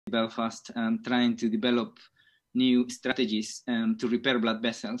Belfast, trying to develop new strategies to repair blood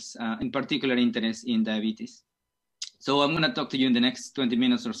vessels, in particular interest in diabetes. So I'm going to talk to you in the next 20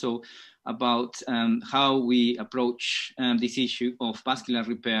 minutes or so about how we approach this issue of vascular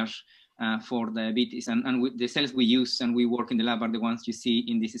repair for diabetes. And the cells we use and we work in the lab are the ones you see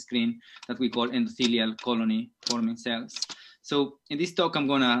in this screen that we call endothelial colony forming cells. So in this talk, I'm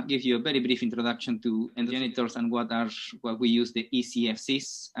going to give you a very brief introduction to endogenitors and what we use the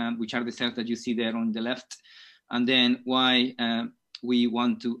ECFCs, which are the cells that you see there on the left, and then why we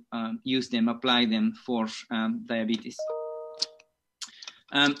want to use them, apply them for diabetes.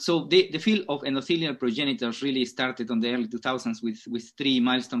 So the field of endothelial progenitors really started on the early 2000s with 3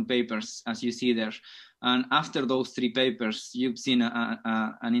 milestone papers, as you see there. And after those 3 papers, you've seen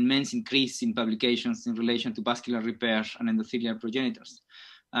an immense increase in publications in relation to vascular repair and endothelial progenitors.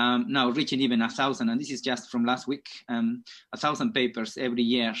 Now reaching even 1,000, and this is just from last week, 1,000 papers every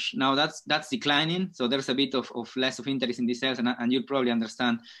year. Now that's declining, so there's a bit of less of interest in these cells, and you'll probably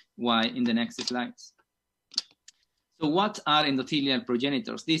understand why in the next slides. So what are endothelial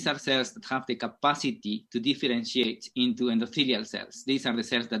progenitors? These are cells that have the capacity to differentiate into endothelial cells. These are the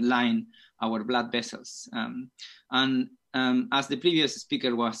cells that line our blood vessels. As the previous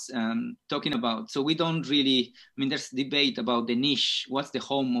speaker was talking about, so we don't really, I mean, there's debate about the niche, what's the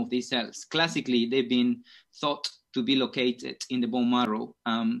home of these cells. Classically, they've been thought to be located in the bone marrow.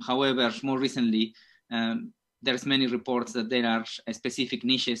 However, more recently, there's many reports that there are specific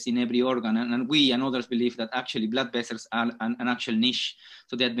niches in every organ, and we and others believe that actually blood vessels are an actual niche.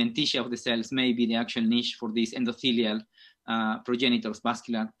 So the adventitia of the cells may be the actual niche for these endothelial progenitors,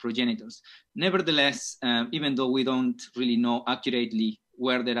 vascular progenitors. Nevertheless, even though we don't really know accurately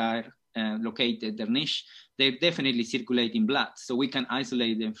where they are located, their niche, they definitely circulate in blood, so we can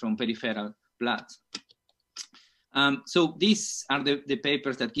isolate them from peripheral blood. So these are the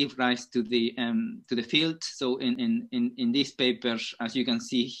papers that give rise to the field. So in these papers, as you can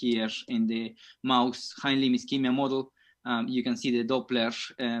see here in the mouse hind limb ischemia model, you can see the Doppler,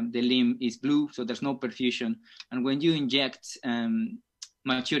 the limb is blue, so there's no perfusion. And when you inject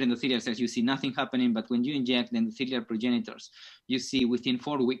mature endothelial cells, you see nothing happening. But when you inject the endothelial progenitors, you see within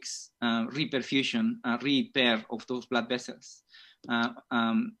 4 weeks reperfusion, repair of those blood vessels.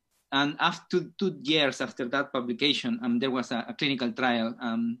 And after 2 years after that publication, there was a clinical trial,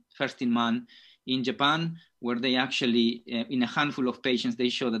 first in man in Japan, where they actually, in a handful of patients, they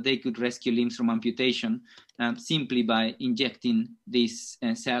showed that they could rescue limbs from amputation simply by injecting these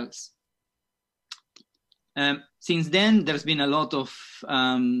cells. Since then, there's been a lot of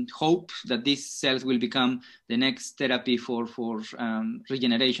hope that these cells will become the next therapy for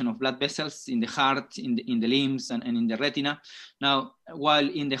regeneration of blood vessels in the heart, in the limbs, and in the retina. Now, while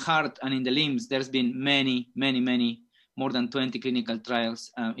in the heart and in the limbs, there's been many, more than 20 clinical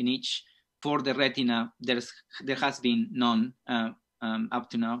trials in each. For the retina, there has been none up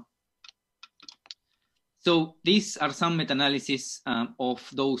to now. So these are some meta-analysis of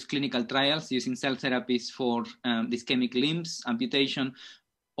those clinical trials using cell therapies for the ischemic limbs, amputation,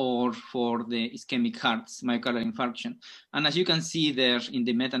 or for the ischemic hearts, myocardial infarction. And as you can see there in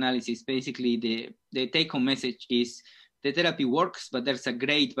the meta-analysis, basically the take-home message is the therapy works, but there's a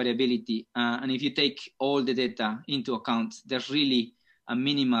great variability. And if you take all the data into account, there's really a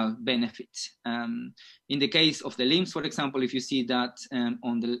minimal benefit. In the case of the limbs, for example, if you see that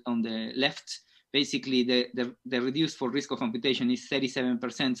on the left, basically the reduced for risk of amputation is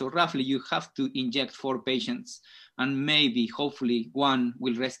 37%. So roughly you have to inject 4 patients, and maybe, hopefully, 1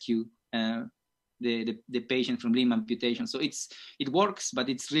 will rescue the patient from limb amputation. So it works, but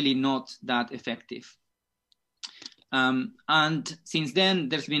it's really not that effective. And since then,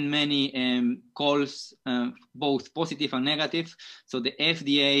 there's been many calls, both positive and negative. So the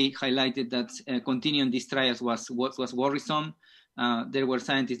FDA highlighted that continuing these trials was worrisome. There were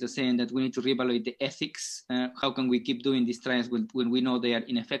scientists that saying that we need to reevaluate the ethics. How can we keep doing these trials when we know they are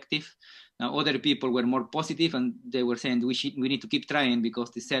ineffective? Now, other people were more positive, and they were saying we need to keep trying because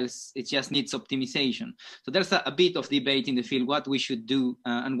the cells, it just needs optimization. So there's a bit of debate in the field what we should do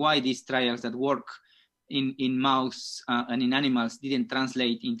and why these trials that work in mouse and in animals didn't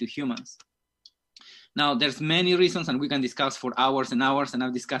translate into humans. Now, there's many reasons, and we can discuss for hours and hours, and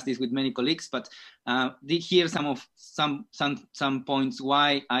I've discussed this with many colleagues, but here are some points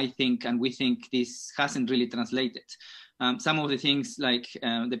why I think and we think this hasn't really translated. Some of the things like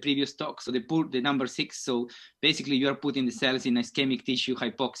the previous talk, so the number 6, so basically you are putting the cells in ischemic tissue,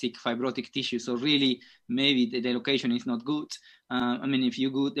 hypoxic, fibrotic tissue, so really maybe the location is not good. I mean, if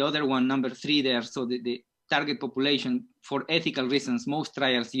you go, the other one, number 3 there, so the target population, for ethical reasons, most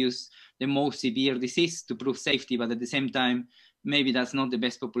trials use the most severe disease to prove safety, but at the same time, maybe that's not the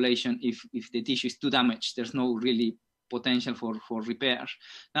best population if the tissue is too damaged. There's no really potential for repair.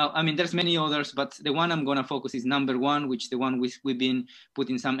 Now, I mean, there's many others, but the one I'm going to focus is number one, which the one we've been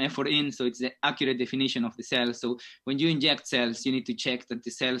putting some effort in. So it's the accurate definition of the cell. So when you inject cells, you need to check that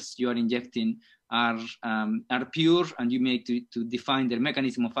the cells you are injecting are pure, and you need to define their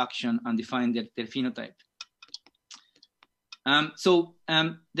mechanism of action and define their phenotype.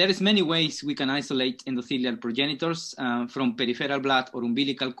 There is many ways we can isolate endothelial progenitors from peripheral blood or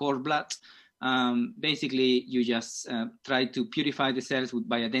umbilical cord blood. Basically, you just try to purify the cells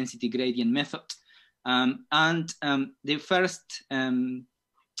by a density gradient method. The first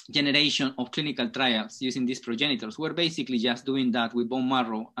generation of clinical trials using these progenitors were basically just doing that with bone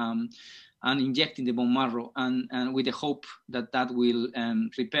marrow and injecting the bone marrow and with the hope that that will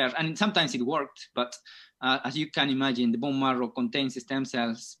repair. And sometimes it worked, but as you can imagine, the bone marrow contains stem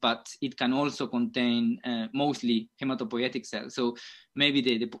cells, but it can also contain mostly hematopoietic cells. So maybe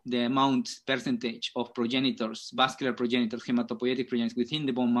the percentage of progenitors, vascular progenitors, hematopoietic progenitors within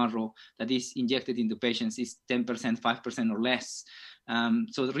the bone marrow that is injected into patients is 10%, 5% or less.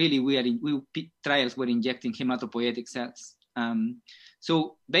 So really trials were injecting hematopoietic cells.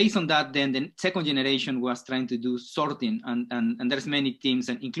 So based on that, then the second generation was trying to do sorting, and there's many teams,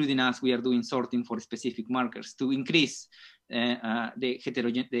 and including us, we are doing sorting for specific markers to increase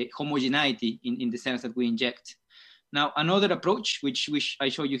the homogeneity in the cells that we inject. Now, another approach, which I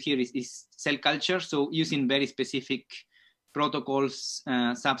show you here, is cell culture. So using very specific protocols,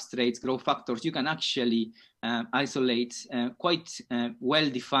 substrates, growth factors, you can actually isolate quite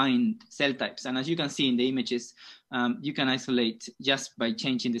well-defined cell types. And as you can see in the images, you can isolate just by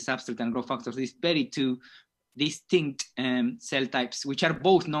changing the substrate and growth factors these very two distinct cell types, which are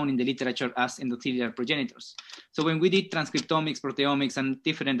both known in the literature as endothelial progenitors. So when we did transcriptomics, proteomics, and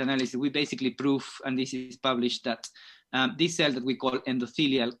different analysis, we basically prove, and this is published, that this cell that we call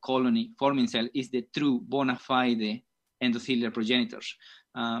endothelial colony forming cell is the true bona fide endothelial progenitors.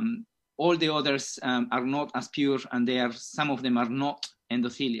 All the others are not as pure, and some of them are not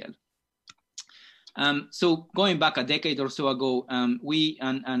endothelial. So going back a decade or so ago, we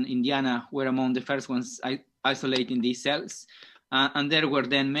and Indiana were among the first ones isolating these cells. And there were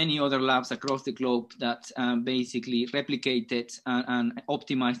then many other labs across the globe that basically replicated and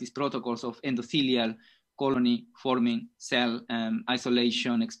optimized these protocols of endothelial colony forming cell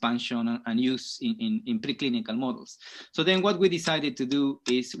isolation, expansion, and use in preclinical models. So then what we decided to do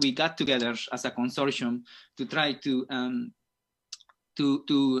is we got together as a consortium to try to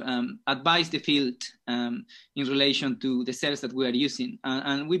advise the field in relation to the cells that we are using.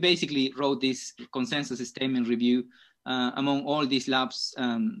 And we basically wrote this consensus statement review among all these labs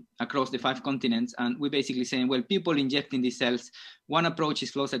across the 5 continents. And we basically saying, well, people injecting these cells, one approach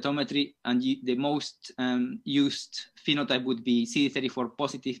is flow cytometry, and the most used phenotype would be CD34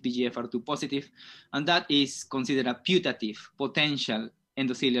 positive, VEGFR2 positive, and that is considered a putative potential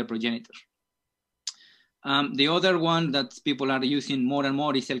endothelial progenitor. The other one that people are using more and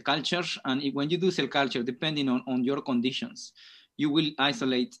more is cell culture. And when you do cell culture, depending on your conditions, you will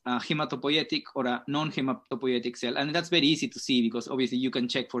isolate a hematopoietic or a non-hematopoietic cell. And that's very easy to see because obviously you can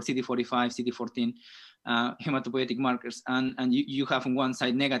check for CD45, CD14 hematopoietic markers. And you have on one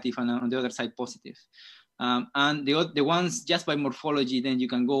side negative and on the other side positive. And the ones just by morphology, then you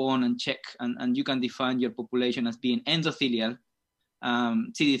can go on and check and you can define your population as being endothelial,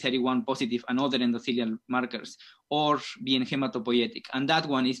 CD31 positive and other endothelial markers, or being hematopoietic. And that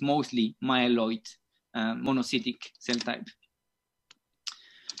one is mostly myeloid monocytic cell type.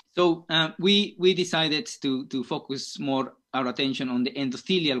 So we decided to focus more our attention on the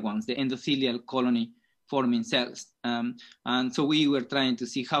endothelial ones, the endothelial colony forming cells. And so we were trying to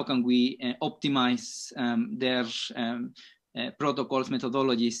see how can we optimize their protocols,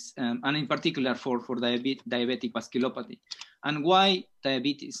 methodologies, and in particular for diabetic vasculopathy. And why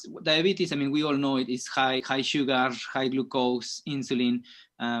diabetes? Diabetes, I mean, we all know it is high sugar, high glucose, insulin,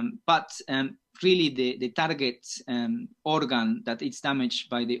 but really the target organ that it's damaged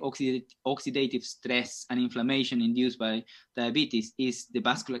by the oxidative stress and inflammation induced by diabetes is the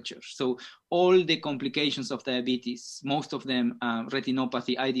vasculature. So all the complications of diabetes, most of them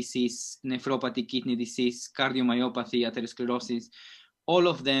retinopathy, eye disease, nephropathy, kidney disease, cardiomyopathy, atherosclerosis, all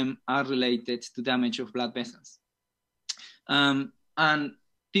of them are related to damage of blood vessels. And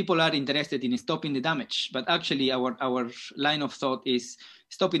people are interested in stopping the damage, but actually our line of thought is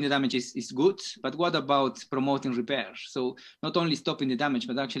stopping the damage is good, but what about promoting repair? So not only stopping the damage,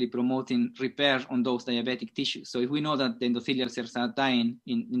 but actually promoting repair on those diabetic tissues. So if we know that the endothelial cells are dying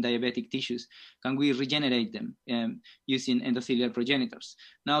in diabetic tissues, can we regenerate them using endothelial progenitors?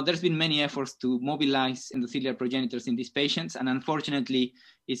 Now, there's been many efforts to mobilize endothelial progenitors in these patients, and unfortunately,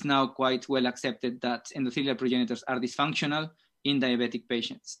 it's now quite well accepted that endothelial progenitors are dysfunctional in diabetic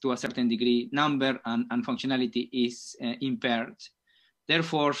patients. To a certain degree, number and functionality is impaired.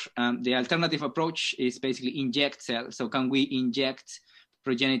 Therefore, the alternative approach is basically inject cells. So can we inject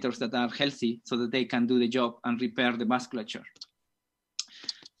progenitors that are healthy so that they can do the job and repair the vasculature?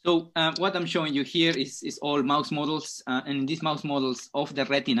 So what I'm showing you here is all mouse models, and in these mouse models of the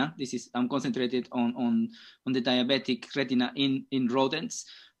retina, I'm concentrated on the diabetic retina in rodents.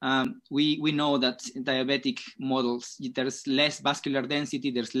 We know that diabetic models, there's less vascular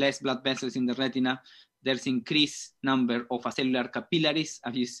density, there's less blood vessels in the retina, there's increased number of acellular capillaries,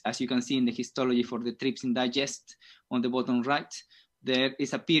 as you can see in the histology for the trypsin digest on the bottom right. There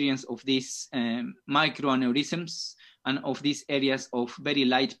is appearance of these microaneurysms and of these areas of very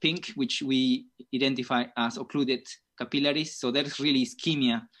light pink, which we identify as occluded capillaries. So there's really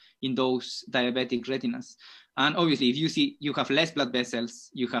ischemia in those diabetic retinas. And obviously, if you see you have less blood vessels,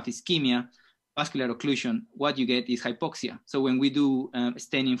 you have ischemia, vascular occlusion, what you get is hypoxia. So when we do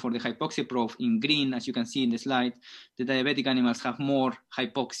staining for the hypoxia probe in green, as you can see in the slide, the diabetic animals have more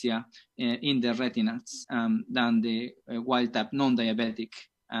hypoxia in their retinas than the wild type non-diabetic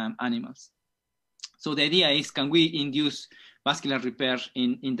animals. So the idea is, can we induce vascular repair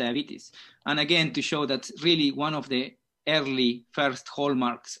in diabetes? And again, to show that really one of the early first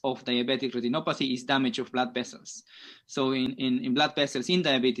hallmarks of diabetic retinopathy is damage of blood vessels. So in blood vessels in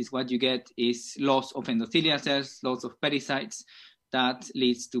diabetes, what you get is loss of endothelial cells, loss of pericytes, that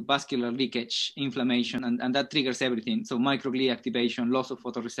leads to vascular leakage, inflammation, and that triggers everything. So microglia activation, loss of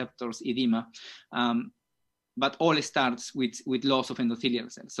photoreceptors, edema, but all starts with loss of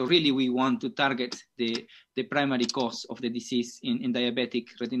endothelial cells. So really we want to target the primary cause of the disease in diabetic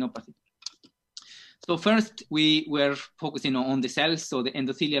retinopathy. So first, we were focusing on the cells. So the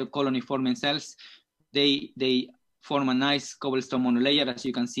endothelial colony-forming cells, they form a nice cobblestone monolayer, as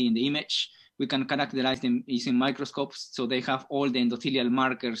you can see in the image. We can characterize them using microscopes. So they have all the endothelial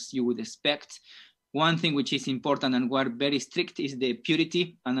markers you would expect. One thing which is important and we're very strict is the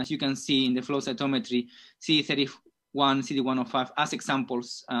purity. And as you can see in the flow cytometry, CD31, CD105 as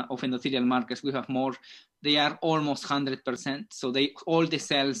examples of endothelial markers, we have more. They are almost 100%. So all the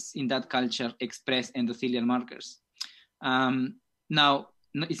cells in that culture express endothelial markers. Now,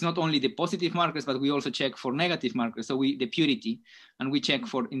 it's not only the positive markers, but we also check for negative markers. So the purity, and we check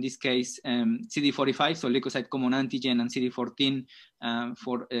for, in this case, CD45, so leukocyte common antigen, and CD14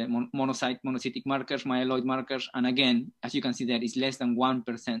 for monocytic markers, myeloid markers. And again, as you can see, there is less than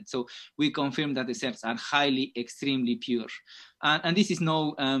 1%. So we confirm that the cells are highly, extremely pure. And this is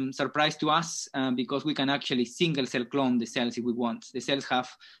no surprise to us because we can actually single cell clone the cells if we want. The cells have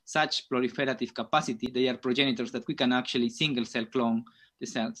such proliferative capacity. They are progenitors that we can actually single cell clone the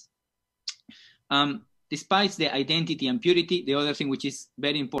cells. Despite the identity and purity, the other thing which is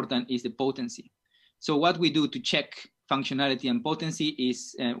very important is the potency. So what we do to check functionality and potency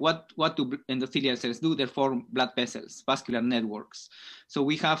is what do endothelial cells do? They form blood vessels, vascular networks. So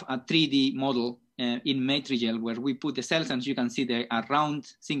we have a 3D model in Matrigel where we put the cells, and as you can see, they are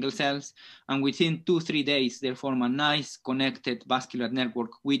round single cells, and within 2-3 days, they form a nice connected vascular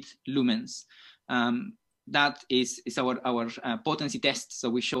network with lumens. That is our potency test. So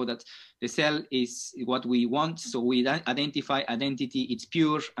we show that the cell is what we want. So we identify identity, it's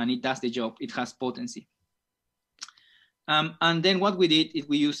pure, and it does the job, it has potency. And then what we did is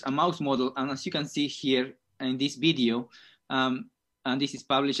we used a mouse model, and as you can see here in this video, and this is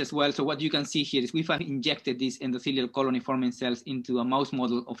published as well. So what you can see here is we've injected these endothelial colony forming cells into a mouse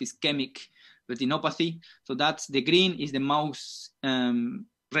model of ischemic retinopathy. So that's the green is the mouse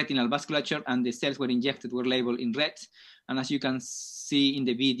retinal vasculature, and the cells were injected were labeled in red. And as you can see in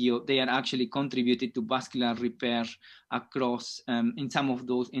the video, they are actually contributed to vascular repair across, in some of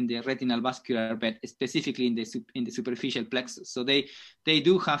those in the retinal vascular bed, specifically in the superficial plexus. So they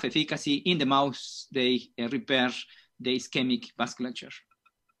do have efficacy in the mouse. They repair the ischemic vasculature.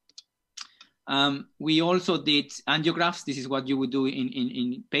 We also did angiographs. This is what you would do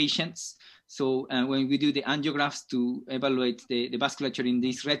in patients. So when we do the angiographs to evaluate the vasculature in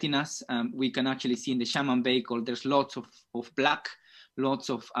these retinas, we can actually see in the Shaman vehicle, there's lots of black, lots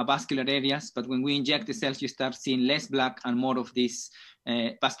of avascular areas. But when we inject the cells, you start seeing less black and more of this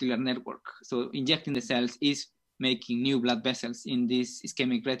vascular network. So injecting the cells is making new blood vessels in these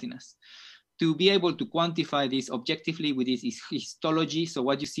ischemic retinas. To be able to quantify this objectively with this histology, so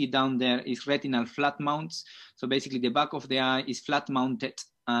what you see down there is retinal flat mounts. So basically the back of the eye is flat mounted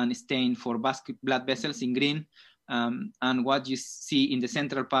and stained for blood vessels in green. And what you see in the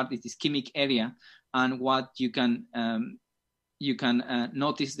central part is the ischemic area. And what you can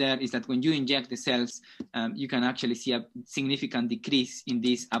notice there is that when you inject the cells, you can actually see a significant decrease in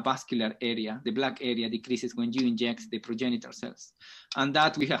this avascular area. The black area decreases when you inject the progenitor cells. And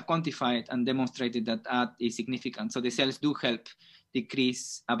that we have quantified and demonstrated that that is significant. So the cells do help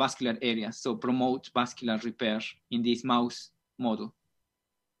decrease avascular areas, so promote vascular repair in this mouse model.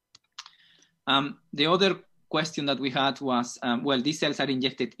 The other question that we had was, well, these cells are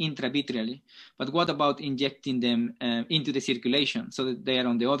injected intravitreally, but what about injecting them into the circulation so that they are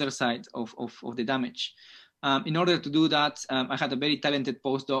on the other side of the damage? In order to do that, I had a very talented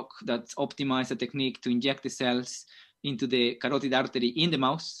postdoc that optimized a technique to inject the cells into the carotid artery in the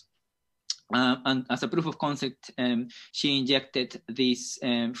mouse. And as a proof of concept, she injected these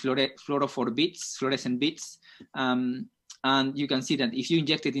fluorescent beads. And you can see that if you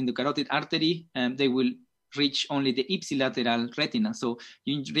inject it in the carotid artery, they will reach only the ipsilateral retina. So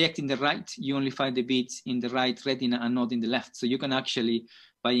you inject in the right, you only find the beads in the right retina and not in the left. So you can actually,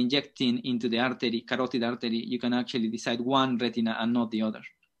 by injecting into the artery, carotid artery, you can actually decide one retina and not the other.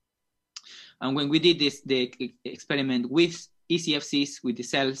 And when we did the experiment with ECFCs, with the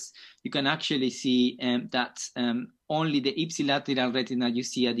cells, you can actually see that only the ipsilateral retina, you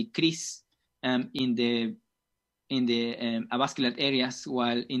see a decrease in the avascular areas,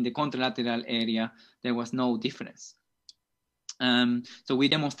 while in the contralateral area, there was no difference. So we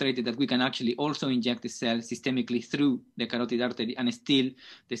demonstrated that we can actually also inject the cells systemically through the carotid artery and still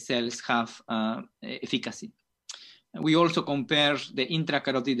the cells have efficacy. We also compare the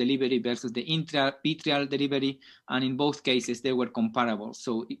intracarotid delivery versus the intravitreal delivery, and in both cases, they were comparable.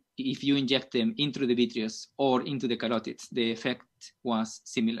 So if you inject them into the vitreous or into the carotids, the effect was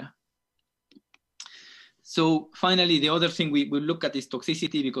similar. So finally, the other thing we look at is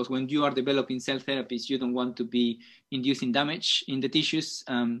toxicity, because when you are developing cell therapies, you don't want to be inducing damage in the tissues.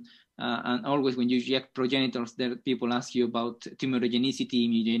 And always when you inject progenitors, there people ask you about tumorigenicity,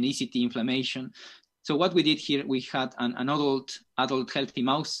 immunogenicity, inflammation. So what we did here, we had an adult healthy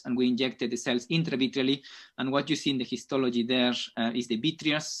mouse, and we injected the cells intravitreally. And what you see in the histology there is the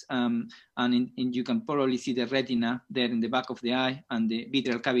vitreous, and you can probably see the retina there in the back of the eye and the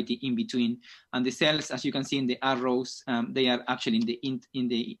vitreal cavity in between. And the cells, as you can see in the arrows, they are actually in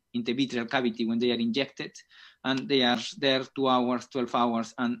the intravitreal cavity when they are injected. And they are there 2 hours, 12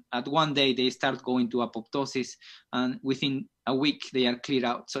 hours. And at one day, they start going to apoptosis. And within a week, they are cleared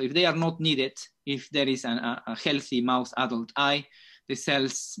out. So if they are not needed, if there is a healthy mouse adult eye, the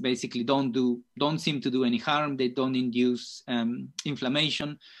cells basically don't seem to do any harm. They don't induce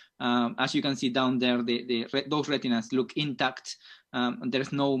inflammation. As you can see down there, those retinas look intact.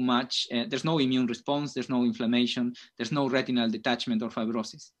 There's no immune response. There's no inflammation. There's no retinal detachment or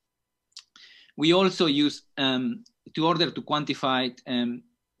fibrosis. We also use, to order to quantify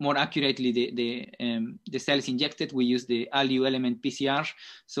more accurately the cells injected, we use the ALU element PCR,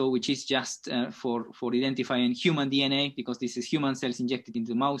 so which is just for identifying human DNA, because this is human cells injected into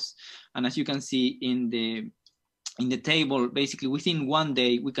the mouse. And as you can see in the table, basically within 1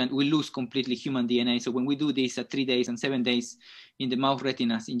 day, we lose completely human DNA. So when we do this at 3 days and 7 days in the mouse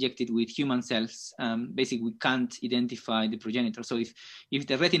retinas injected with human cells, basically we can't identify the progenitor. So if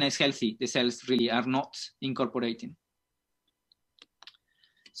the retina is healthy, the cells really are not incorporating.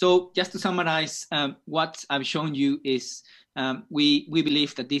 So just to summarize, what I've shown you is we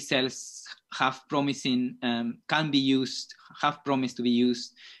believe that these cells have promised to be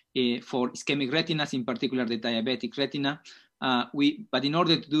used for ischemic retinas, in particular the diabetic retina. But in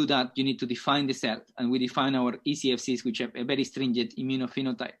order to do that, you need to define the cell, and we define our ECFCs, which have a very stringent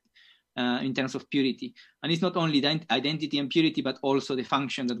immunophenotype in terms of purity. And it's not only the identity and purity, but also the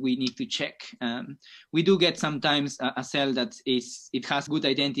function that we need to check. We do get sometimes a cell that it has good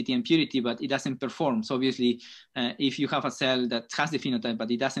identity and purity, but it doesn't perform. So obviously, if you have a cell that has the phenotype, but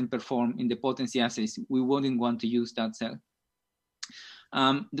it doesn't perform in the potency assays, we wouldn't want to use that cell.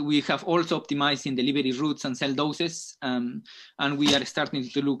 We have also optimized in delivery routes and cell doses, and we are starting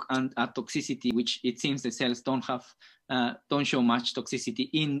to look at toxicity, which it seems the cells don't show much toxicity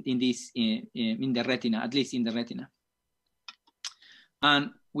in the retina, at least in the retina.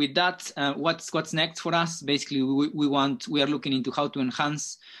 And with that, what's next for us? Basically, we are looking into how to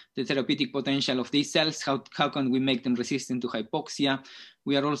enhance the therapeutic potential of these cells. How can we make them resistant to hypoxia?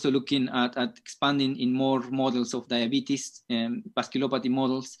 We are also looking at expanding in more models of diabetes, vasculopathy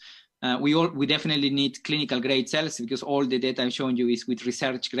models. We definitely need clinical grade cells, because all the data I've shown you is with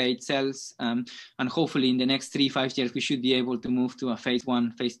research grade cells. And hopefully in the next 3-5 years, we should be able to move to a phase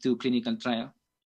 1, phase 2 clinical trial.